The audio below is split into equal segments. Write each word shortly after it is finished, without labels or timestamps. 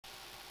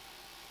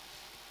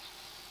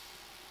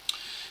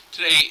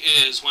Today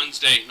is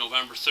Wednesday,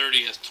 November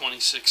 30th,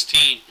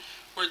 2016.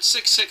 We're at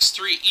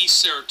 663 East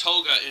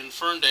Saratoga in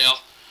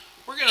Ferndale.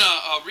 We're going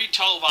to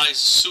re-televise the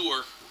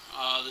sewer.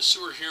 The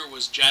sewer here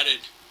was jetted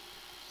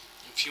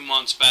a few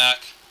months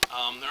back.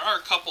 There are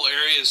a couple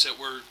areas that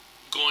we're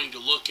going to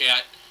look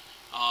at.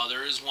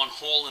 There is one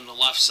hole in the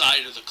left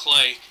side of the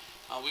clay.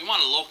 We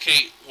want to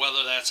locate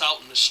whether that's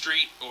out in the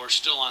street or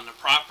still on the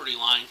property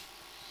line.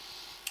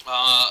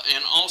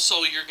 And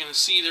also you're going to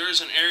see there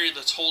is an area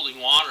that's holding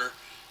water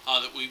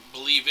that we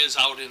believe is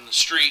out in the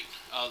street.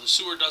 The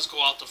sewer does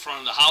go out the front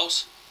of the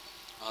house.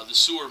 The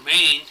sewer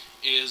main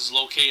is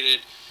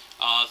located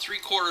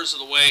 3/4 of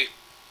the way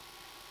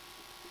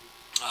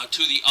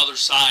to the other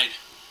side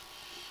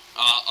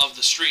of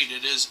the street.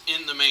 It is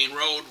in the main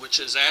road, which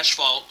is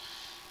asphalt,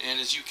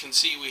 and as you can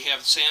see we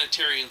have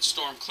sanitary and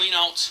storm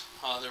cleanouts.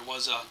 There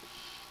was a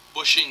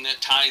bushing that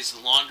ties the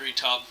laundry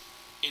tub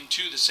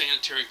into the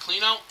sanitary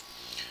cleanout.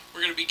 We're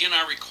going to begin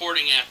our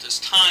recording at this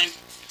time.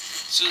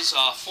 This is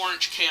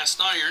 4-inch cast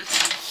iron.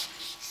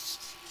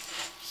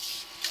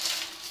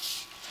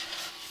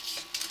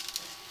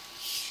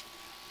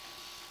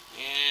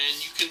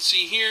 And you can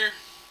see here,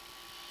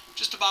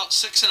 just about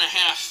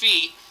 6.5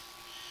 feet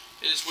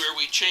is where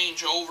we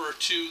change over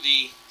to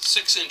the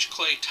 6-inch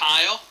clay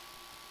tile.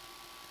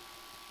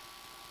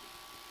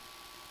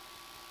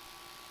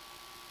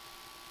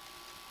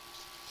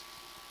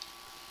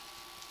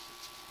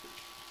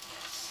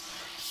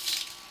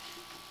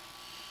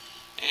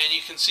 And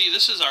you can see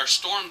this is our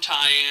storm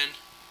tie-in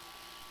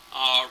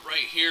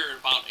right here at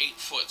about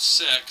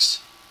 8'6".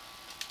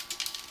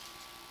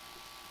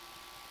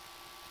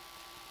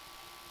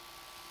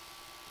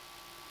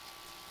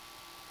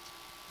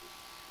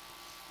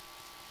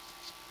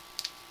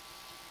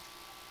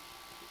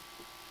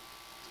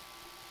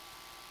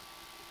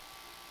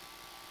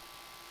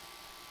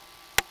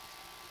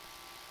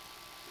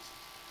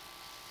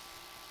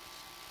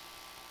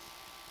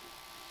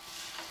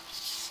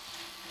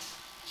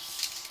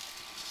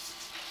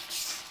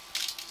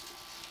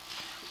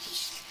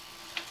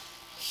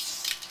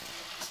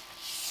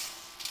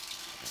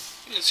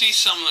 You can see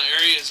some of the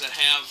areas that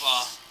have,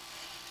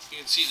 you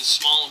can see the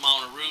small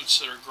amount of roots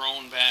that are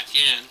growing back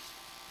in.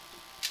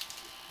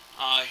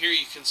 Here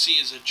you can see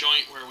is a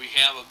joint where we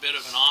have a bit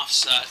of an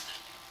offset.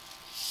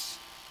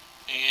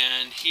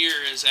 And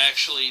here is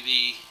actually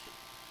the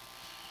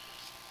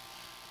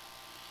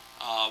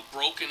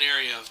broken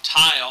area of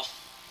tile.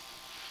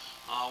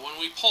 When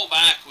we pull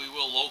back, we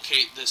will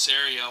locate this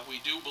area. We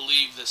do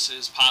believe this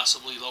is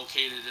possibly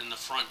located in the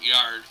front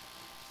yard.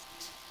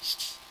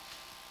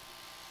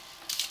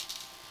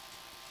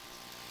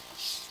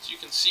 You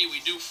can see we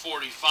do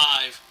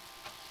 45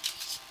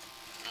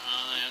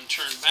 and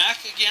turn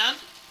back again.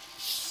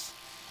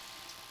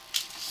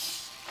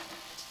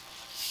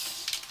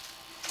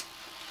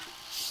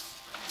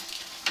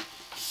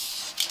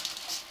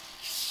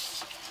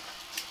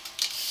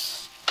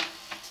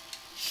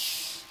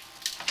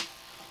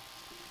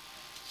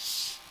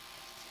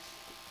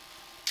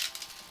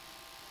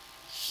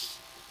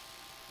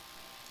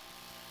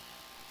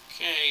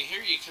 Okay,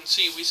 here you can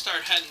see we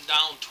start heading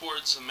down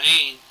towards the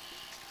main.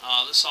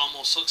 This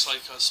almost looks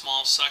like a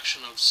small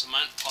section of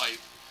cement pipe.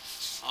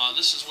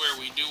 This is where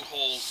we do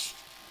hold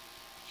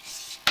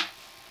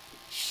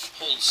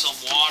some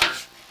water.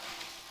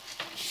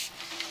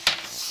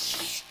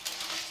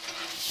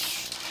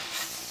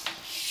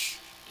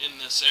 In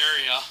this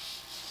area.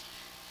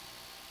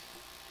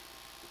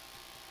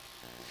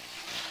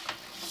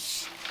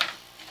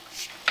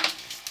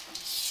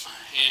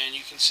 And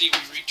you can see we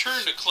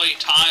return to clay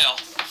tile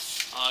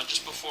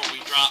just before we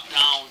drop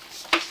down.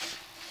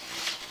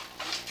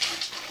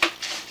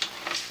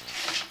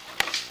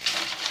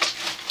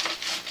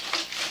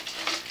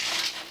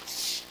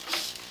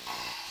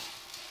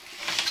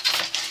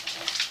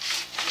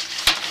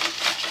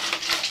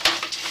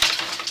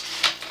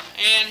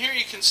 And here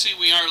you can see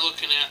we are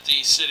looking at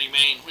the city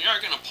main. We are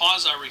going to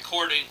pause our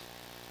recording.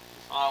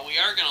 We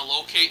are going to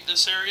locate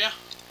this area.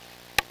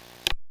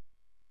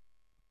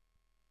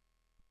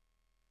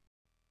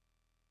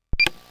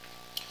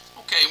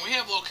 Okay, we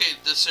have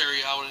located this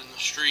area out in the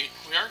street.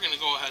 We are going to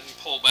go ahead and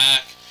pull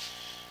back.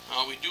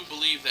 We do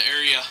believe the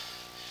area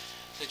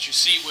that you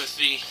see with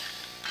the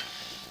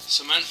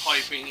cement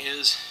piping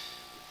is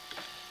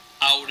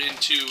out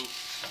into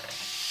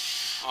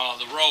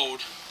the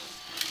road.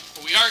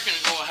 We are going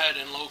to go ahead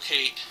and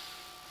locate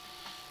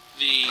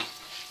the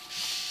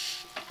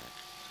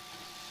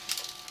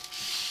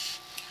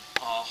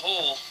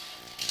hole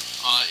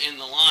in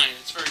the line.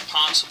 It's very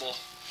possible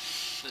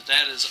that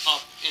that is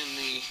up in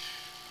the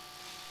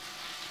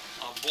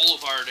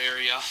boulevard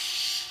area.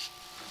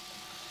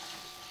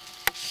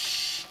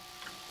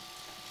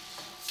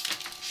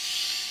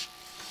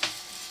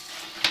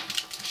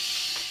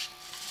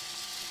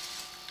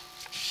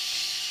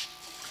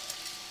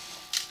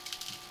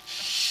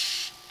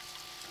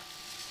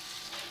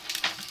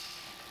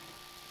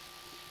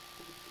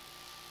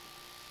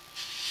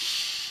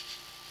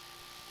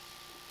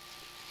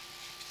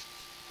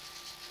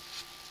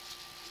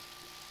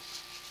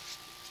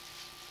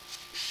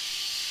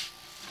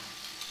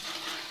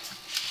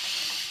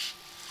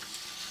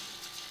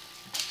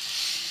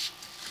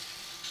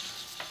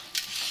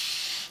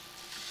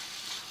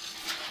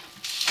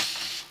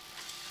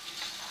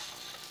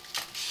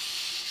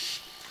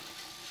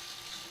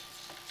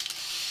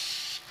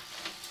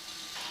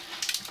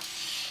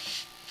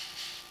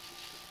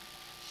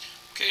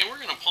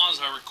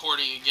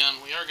 recording again.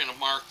 We are going to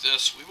mark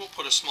this. We will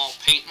put a small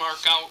paint mark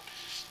out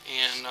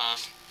and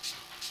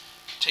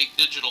take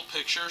digital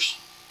pictures.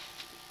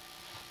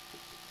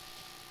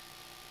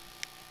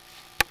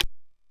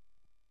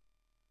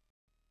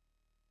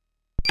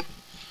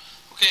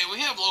 Okay, we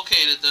have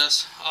located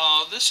this.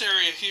 This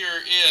area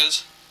here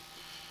is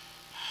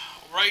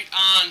right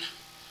on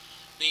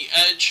the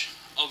edge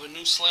of a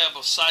new slab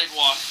of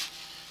sidewalk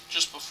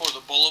just before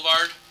the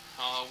boulevard.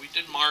 We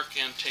did mark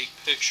and take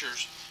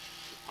pictures.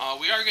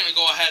 We are going to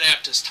go ahead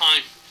at this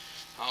time.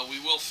 We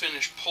will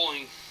finish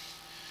pulling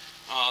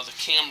the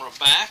camera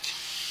back,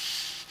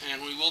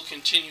 and we will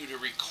continue to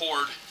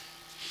record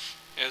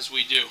as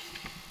we do.